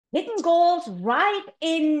Hidden gold right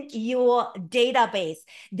in your database.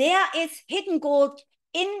 There is hidden gold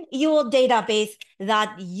in your database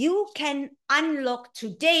that you can unlock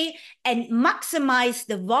today and maximize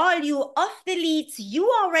the value of the leads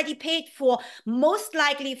you already paid for, most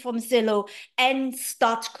likely from Zillow, and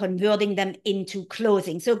start converting them into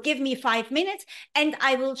closing. So give me 5 minutes and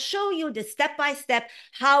I will show you the step-by-step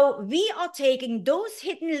how we are taking those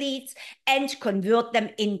hidden leads and convert them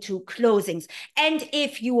into closings. And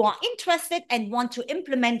if you are interested and want to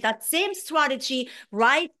implement that same strategy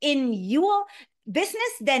right in your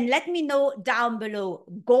business, then let me know down below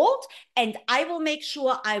gold, and I will make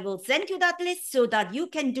sure I will send you that list so that you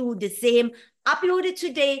can do the same, upload it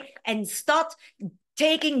today and start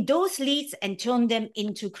taking those leads and turn them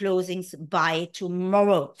into closings by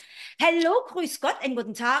tomorrow. Hello, grüß Gott and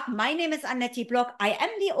guten Tag. My name is Annett Block. I am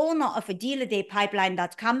the owner of a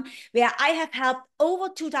dealaydaypipeline.com, where I have helped over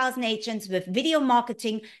 2,000 agents with video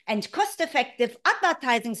marketing and cost-effective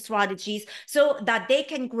advertising strategies so that they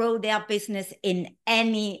can grow their business in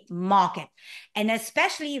any market. And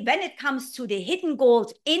especially when it comes to the hidden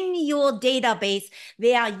gold in your database,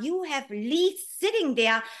 where you have leads sitting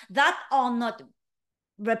there that are not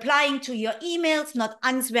replying to your emails, not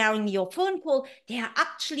answering your phone call, they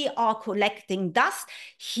actually are collecting dust.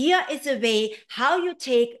 Here is a way how you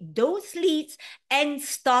take those leads and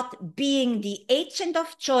start being the agent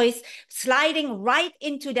of choice, sliding right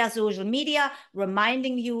into their social media,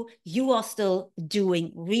 reminding you you are still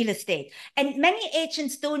doing real estate. And many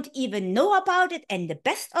agents don't even know about it. And the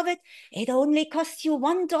best of it, it only costs you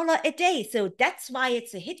 $1 a day. So that's why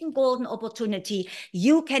it's a hidden golden opportunity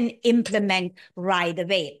you can implement right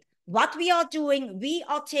away. What we are doing, we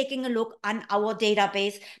are taking a look on our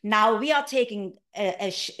database. Now we are taking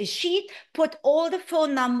a sheet, put all the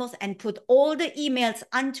phone numbers and put all the emails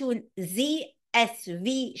onto a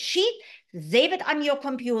CSV sheet, save it on your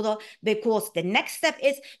computer, because the next step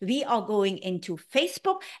is we are going into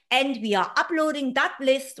Facebook and we are uploading that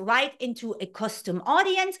list right into a custom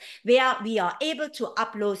audience where we are able to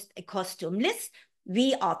upload a custom list.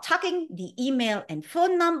 We are tagging the email and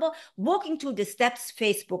phone number, walking through the steps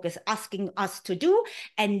Facebook is asking us to do,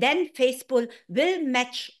 and then Facebook will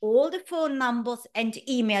match all the phone numbers and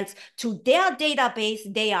emails to their database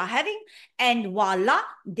they are having, and voila,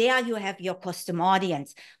 there you have your custom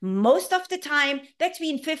audience. Most of the time,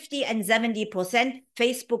 between 50 and 70%,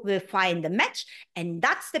 Facebook will find the match, and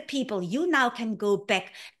that's the people you now can go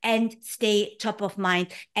back and stay top of mind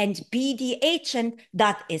and be the agent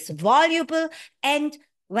that is valuable and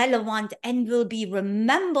relevant and will be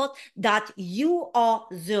remembered that you are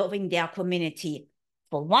serving their community.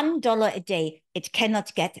 For $1 a day, it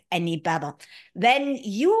cannot get any better. When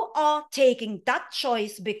you are taking that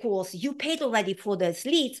choice because you paid already for those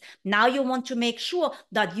leads, now you want to make sure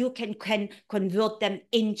that you can convert them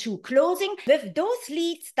into closing. With those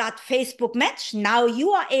leads that Facebook match, now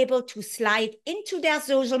you are able to slide into their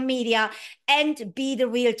social media and be the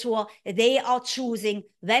realtor they are choosing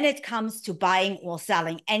when it comes to buying or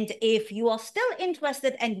selling. And if you are still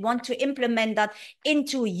interested and want to implement that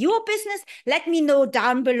into your business, let me know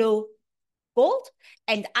down below gold,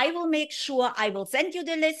 and I will make sure I will send you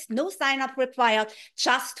the list. No sign up required,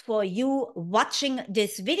 just for you watching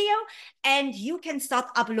this video, and you can start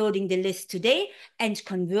uploading the list today and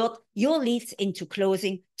convert your leads into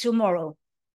closing tomorrow.